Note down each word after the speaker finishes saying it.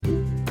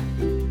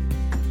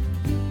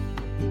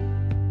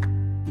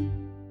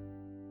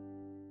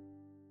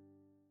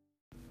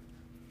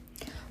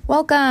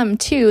Welcome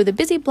to the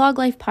Busy Blog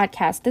Life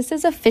podcast. This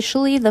is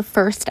officially the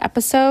first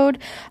episode.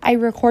 I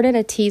recorded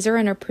a teaser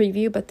and a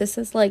preview, but this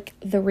is like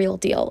the real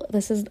deal.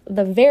 This is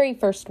the very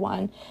first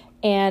one.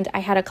 And I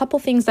had a couple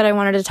things that I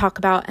wanted to talk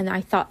about, and I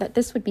thought that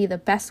this would be the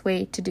best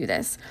way to do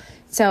this.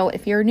 So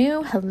if you're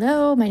new,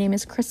 hello, my name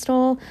is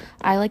Crystal.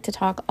 I like to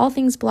talk all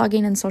things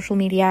blogging and social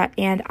media,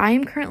 and I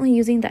am currently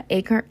using the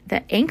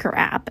Anchor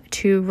app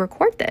to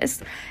record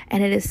this,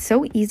 and it is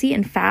so easy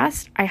and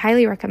fast. I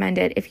highly recommend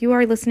it. If you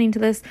are listening to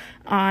this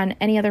on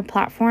any other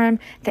platform,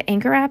 the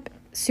Anchor app,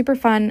 super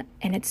fun,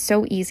 and it's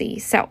so easy.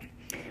 So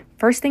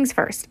first things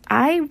first,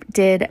 I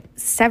did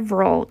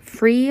several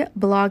free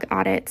blog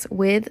audits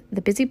with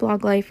the Busy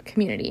Blog Life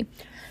community.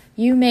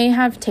 You may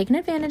have taken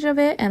advantage of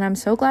it, and I'm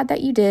so glad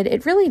that you did.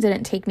 It really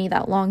didn't take me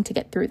that long to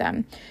get through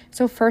them.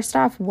 So first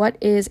off, what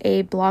is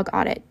a blog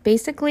audit?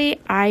 Basically,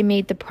 I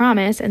made the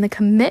promise and the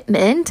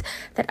commitment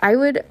that I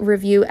would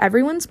review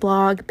everyone's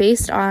blog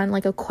based on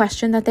like a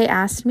question that they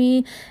asked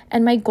me.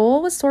 And my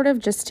goal was sort of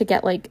just to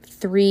get like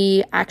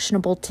 3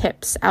 actionable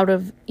tips out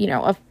of,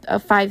 a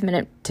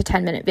 5-minute to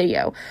 10-minute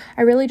video.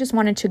 I really just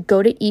wanted to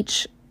go to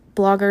each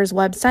blogger's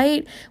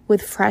website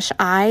with fresh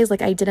eyes.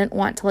 Like I didn't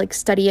want to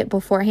study it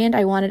beforehand.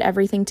 I wanted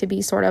everything to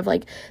be sort of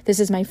like, this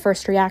is my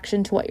first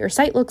reaction to what your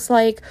site looks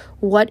like.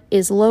 What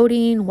is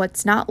loading?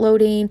 What's not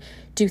loading?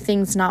 Do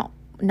things not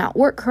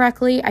work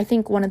correctly? I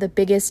think one of the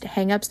biggest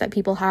hangups that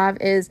people have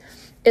is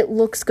it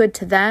looks good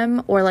to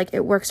them, or like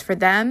it works for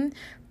them,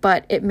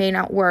 but it may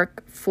not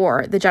work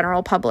for the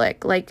general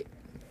public. Like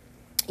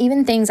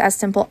even things as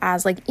simple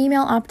as like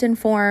email opt-in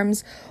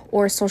forms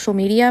or social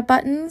media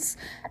buttons.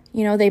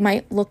 They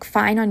might look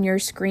fine on your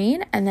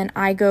screen, and then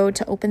I go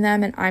to open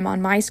them and I'm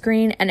on my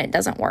screen and it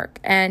doesn't work.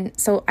 And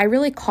so I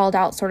really called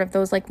out sort of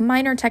those like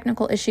minor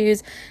technical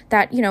issues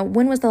that,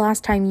 when was the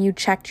last time you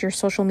checked your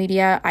social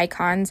media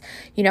icons?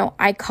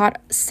 I caught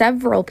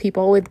several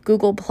people with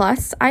Google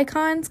Plus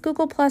icons.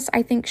 Google Plus,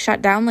 I think,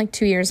 shut down like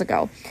 2 years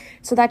ago.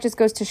 So that just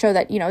goes to show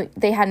that,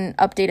 they hadn't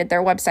updated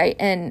their website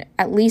in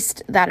at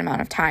least that amount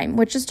of time,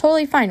 which is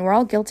totally fine. We're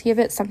all guilty of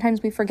it.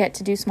 Sometimes we forget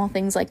to do small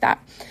things like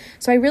that.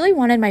 So I really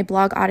wanted my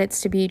blog audits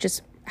to be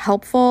just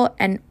helpful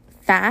and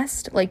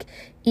fast, like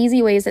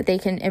easy ways that they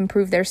can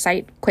improve their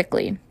site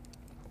quickly.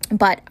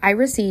 But I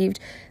received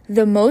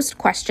the most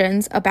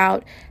questions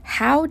about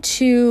how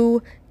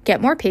to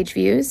get more page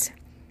views,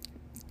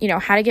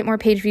 how to get more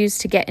page views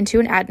to get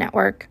into an ad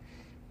network,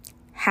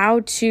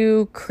 how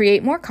to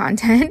create more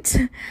content.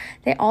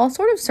 They all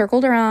sort of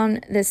circled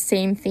around this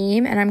same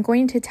theme, and I'm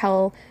going to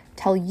tell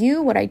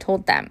you what I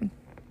told them.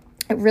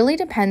 It really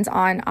depends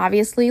on,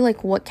 obviously,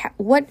 like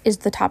what is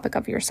the topic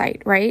of your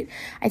site, right?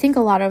 I think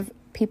a lot of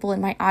people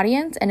in my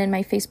audience and in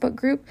my Facebook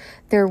group,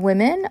 they're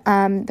women.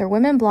 They're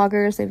women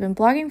bloggers. They've been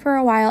blogging for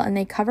a while, and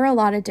they cover a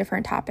lot of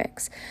different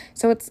topics.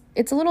 So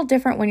it's a little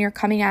different when you're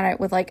coming at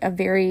it with like a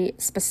very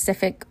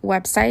specific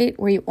website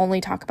where you only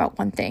talk about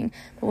one thing.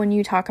 But when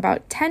you talk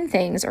about 10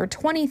 things or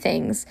 20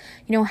 things,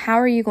 how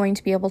are you going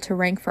to be able to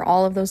rank for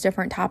all of those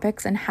different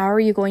topics? And how are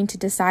you going to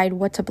decide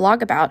what to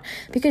blog about?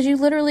 Because you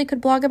literally could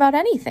blog about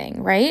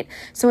anything, right?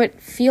 So it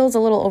feels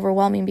a little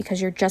overwhelming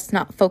because you're just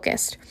not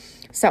focused.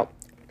 So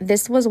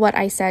this was what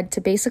I said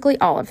to basically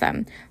all of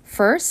them.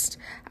 First,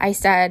 I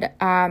said,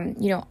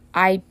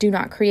 I do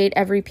not create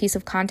every piece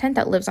of content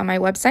that lives on my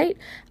website.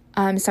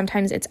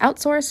 Sometimes it's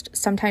outsourced.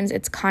 Sometimes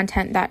it's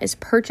content that is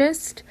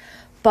purchased.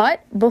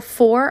 But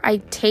before I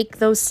take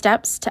those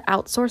steps to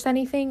outsource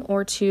anything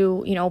or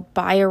to,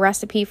 buy a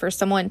recipe for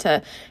someone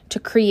to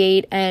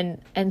create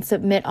and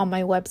submit on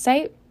my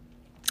website,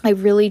 I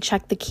really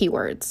check the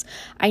keywords.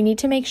 I need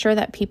to make sure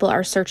that people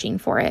are searching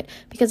for it,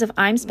 because if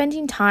I'm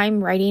spending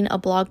time writing a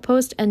blog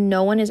post and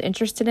no one is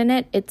interested in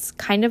it, it's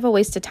kind of a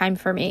waste of time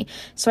for me.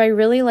 So I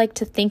really like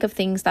to think of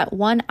things that,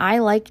 one, I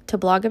like to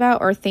blog about,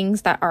 or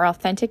things that are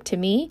authentic to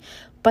me,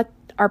 but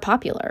are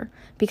popular,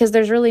 because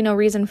there's really no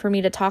reason for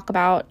me to talk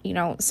about,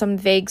 some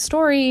vague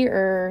story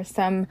or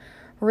some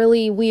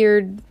really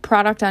weird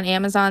product on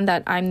Amazon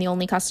that I'm the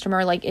only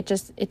customer. Like it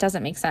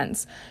doesn't make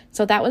sense.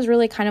 So that was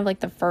really kind of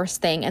like the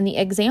first thing. And the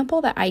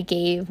example that I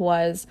gave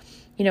was,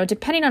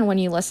 depending on when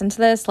you listen to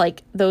this,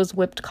 like those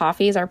whipped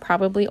coffees are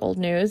probably old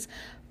news.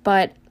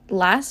 But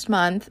last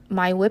month,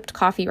 my whipped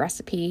coffee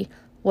recipe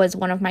was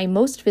one of my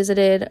most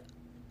visited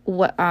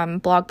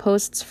blog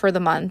posts for the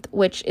month,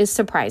 which is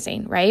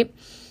surprising, right?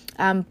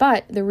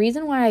 But the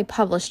reason why I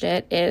published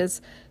it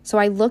is, so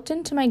I looked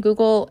into my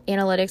Google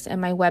Analytics and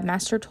my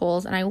Webmaster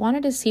Tools, and I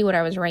wanted to see what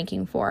I was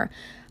ranking for.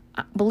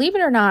 Believe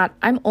it or not,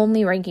 I'm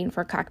only ranking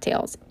for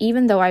cocktails,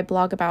 even though I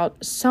blog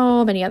about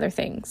so many other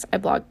things. I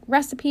blog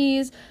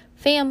recipes,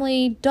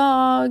 family,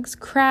 dogs,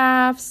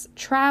 crafts,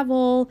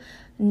 travel.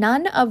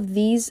 None of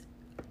these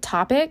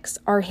topics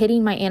are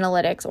hitting my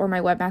analytics or my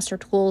Webmaster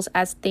Tools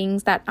as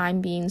things that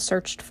I'm being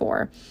searched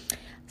for.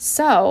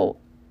 So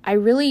I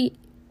really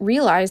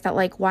realized that,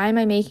 why am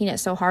I making it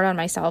so hard on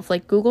myself?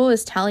 Google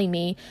is telling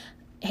me,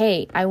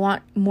 hey, I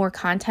want more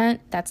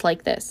content that's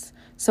like this.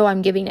 So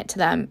I'm giving it to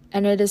them,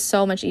 and it is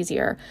so much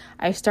easier.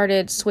 I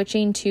started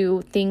switching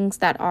to things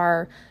that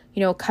are,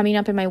 coming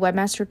up in my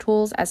webmaster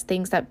tools as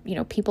things that,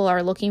 people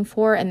are looking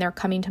for and they're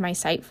coming to my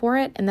site for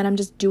it. And then I'm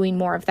just doing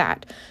more of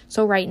that.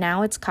 So right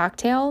now it's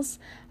cocktails.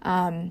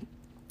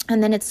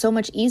 And then it's so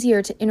much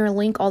easier to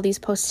interlink all these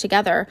posts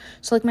together.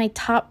 So like my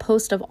top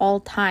post of all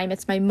time,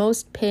 it's my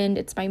most pinned,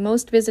 it's my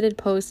most visited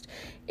post.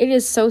 It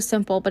is so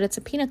simple, but it's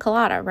a pina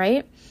colada,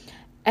 right?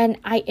 And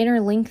I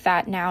interlink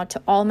that now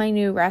to all my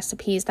new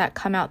recipes that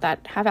come out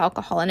that have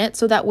alcohol in it.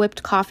 So that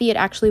whipped coffee, it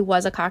actually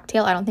was a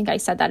cocktail. I don't think I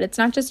said that. It's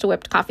not just a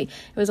whipped coffee.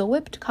 It was a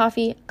whipped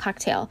coffee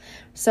cocktail.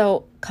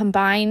 So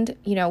combined,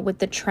 with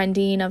the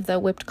trending of the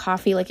whipped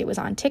coffee, like it was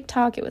on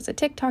TikTok, it was a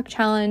TikTok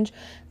challenge,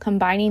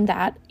 combining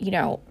that,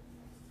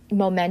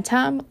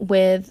 momentum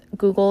with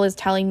Google is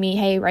telling me,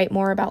 hey, write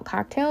more about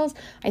cocktails.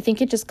 I think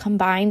it just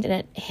combined and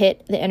it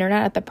hit the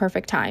internet at the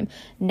perfect time.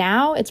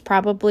 Now it's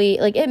probably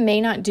like, it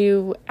may not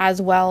do as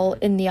well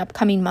in the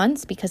upcoming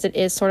months because it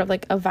is sort of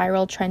like a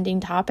viral trending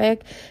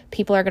topic.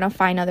 People are going to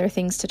find other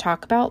things to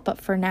talk about.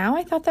 But for now,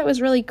 I thought that was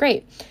really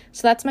great.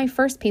 So that's my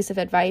first piece of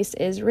advice,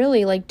 is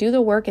really like do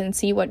the work and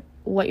see what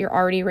you're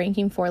already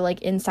ranking for,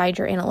 like inside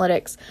your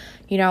analytics.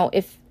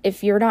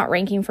 If you're not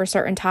ranking for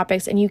certain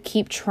topics and you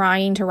keep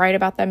trying to write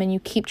about them and you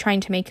keep trying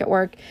to make it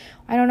work,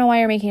 I don't know why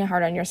you're making it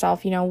hard on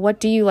yourself. What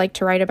do you like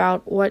to write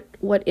about?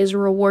 What is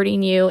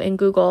rewarding you in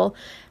Google?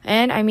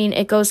 And I mean,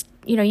 it goes,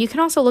 you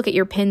can also look at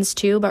your pins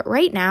too, but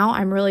right now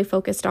I'm really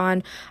focused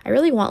on, I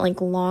really want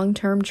like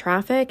long-term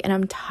traffic, and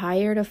I'm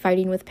tired of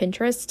fighting with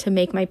Pinterest to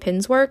make my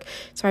pins work.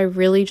 So I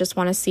really just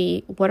want to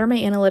see, what are my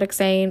analytics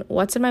saying?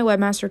 What's in my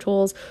webmaster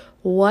tools?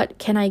 What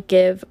can I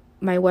give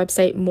my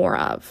website more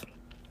of?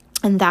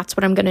 And that's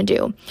what I'm going to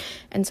do.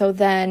 And so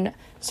then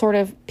sort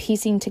of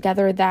piecing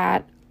together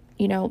that,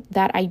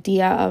 that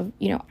idea of,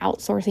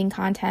 outsourcing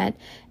content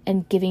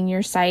and giving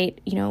your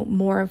site,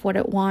 more of what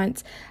it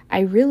wants.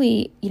 I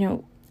really,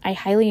 I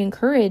highly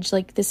encourage,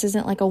 like, this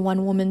isn't like a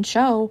one-woman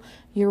show.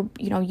 You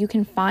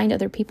can find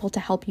other people to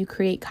help you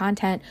create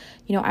content.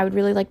 I would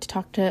really like to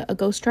talk to a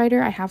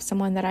ghostwriter. I have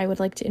someone that I would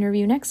like to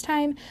interview next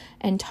time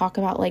and talk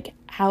about like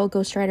how a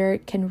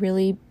ghostwriter can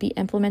really be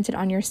implemented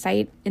on your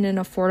site in an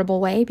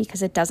affordable way,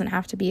 because it doesn't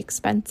have to be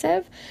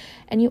expensive.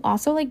 And you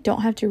also like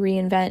don't have to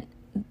reinvent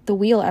the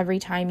wheel every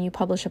time you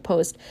publish a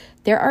post.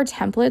 There are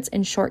templates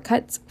and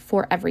shortcuts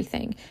for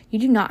everything. You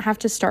do not have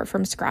to start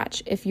from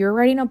scratch. If you're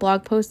writing a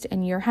blog post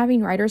and you're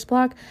having writer's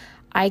block,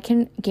 I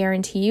can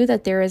guarantee you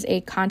that there is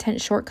a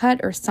content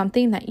shortcut or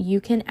something that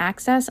you can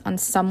access on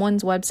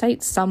someone's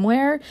website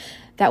somewhere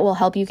that will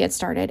help you get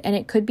started. And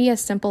it could be as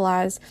simple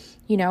as,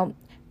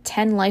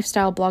 10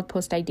 lifestyle blog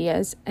post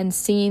ideas and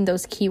seeing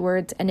those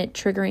keywords and it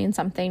triggering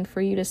something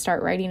for you to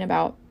start writing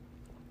about.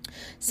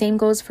 Same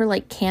goes for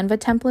like Canva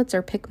templates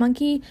or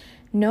PicMonkey.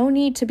 No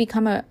need to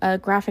become a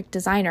graphic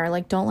designer.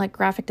 Like, don't let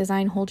graphic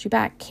design hold you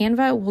back.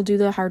 Canva will do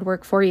the hard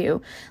work for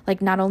you.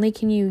 Like, not only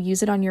can you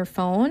use it on your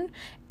phone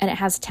and it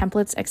has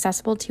templates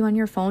accessible to you on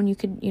your phone, you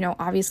could,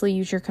 obviously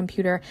use your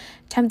computer.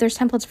 There's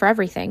templates for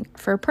everything,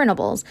 for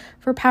printables,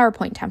 for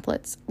PowerPoint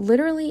templates,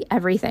 literally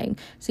everything.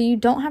 So you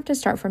don't have to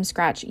start from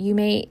scratch. You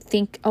may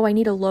think, oh, I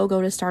need a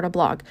logo to start a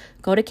blog.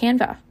 Go to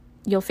Canva.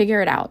 You'll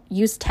figure it out.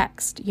 Use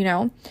text,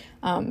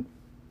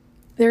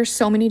 There's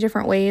so many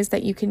different ways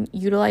that you can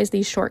utilize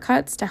these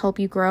shortcuts to help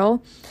you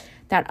grow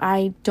that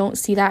I don't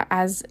see that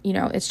as,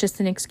 it's just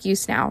an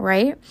excuse now,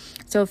 right?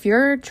 So if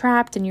you're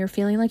trapped and you're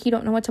feeling like you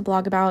don't know what to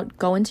blog about,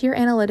 go into your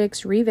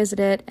analytics, revisit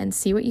it, and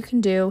see what you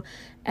can do.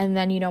 And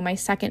then, my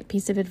second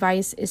piece of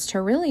advice is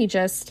to really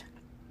just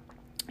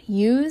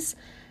use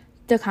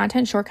the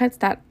content shortcuts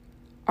that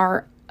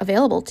are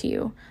available to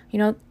you.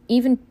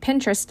 Even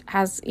Pinterest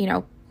has,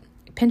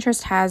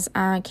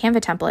 Canva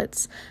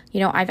templates.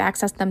 I've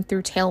accessed them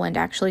through Tailwind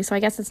actually. So I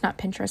guess it's not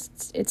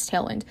Pinterest, it's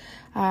Tailwind.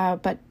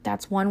 But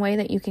that's one way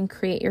that you can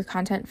create your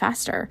content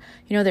faster.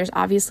 There's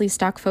obviously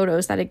stock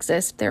photos that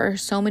exist. There are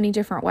so many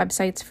different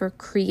websites for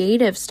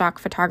creative stock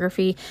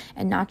photography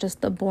and not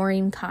just the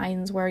boring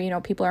kinds where,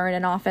 people are in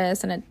an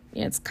office and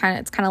it's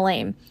kind of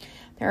lame.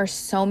 There are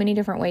so many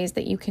different ways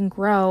that you can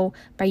grow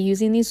by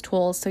using these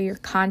tools. So your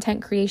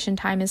content creation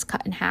time is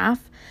cut in half.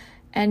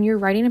 And you're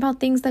writing about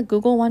things that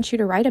Google wants you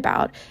to write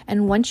about.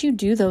 And once you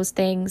do those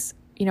things,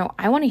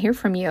 I want to hear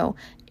from you.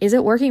 Is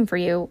it working for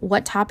you?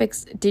 What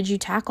topics did you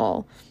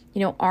tackle?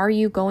 Are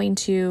you going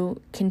to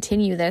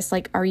continue this?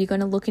 Like, are you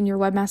going to look in your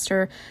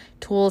webmaster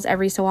tools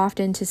every so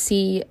often to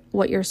see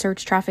what your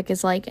search traffic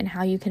is like and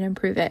how you can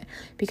improve it?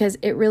 Because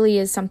it really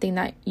is something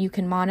that you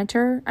can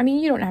monitor. I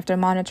mean, you don't have to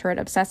monitor it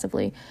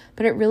obsessively,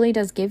 but it really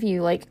does give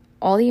you like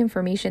all the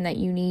information that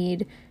you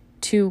need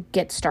to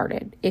get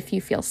started if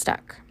you feel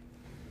stuck.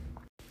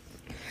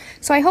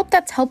 So I hope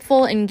that's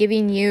helpful in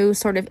giving you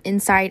sort of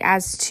insight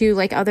as to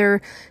like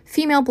other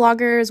female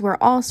bloggers. We're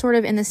all sort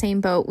of in the same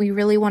boat. We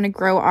really want to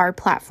grow our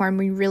platform.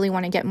 We really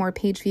want to get more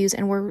page views,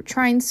 and we're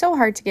trying so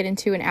hard to get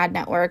into an ad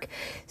network.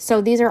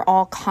 So these are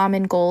all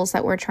common goals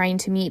that we're trying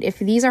to meet. If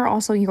these are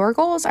also your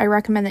goals, I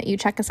recommend that you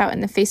check us out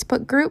in the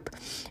Facebook group.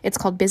 It's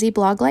called Busy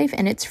Blog Life,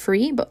 and it's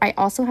free, but I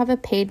also have a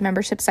paid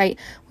membership site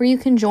where you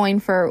can join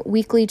for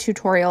weekly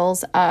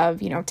tutorials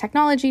of,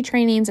 technology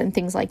trainings and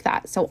things like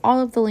that. So all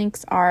of the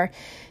links are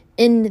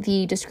in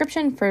the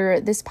description for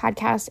this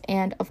podcast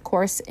and, of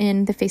course,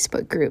 in the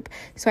Facebook group.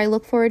 So I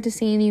look forward to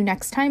seeing you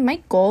next time.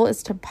 My goal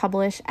is to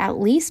publish at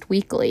least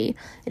weekly.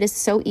 It is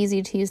so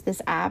easy to use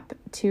this app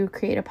to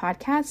create a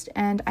podcast,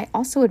 and I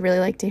also would really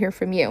like to hear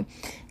from you.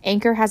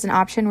 Anchor has an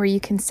option where you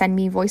can send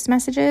me voice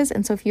messages,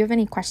 and so if you have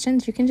any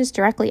questions, you can just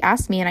directly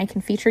ask me and I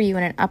can feature you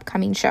in an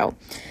upcoming show.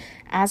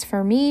 As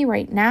for me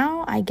right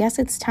now, I guess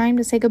it's time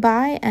to say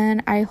goodbye,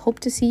 and I hope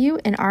to see you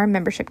in our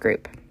membership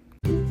group.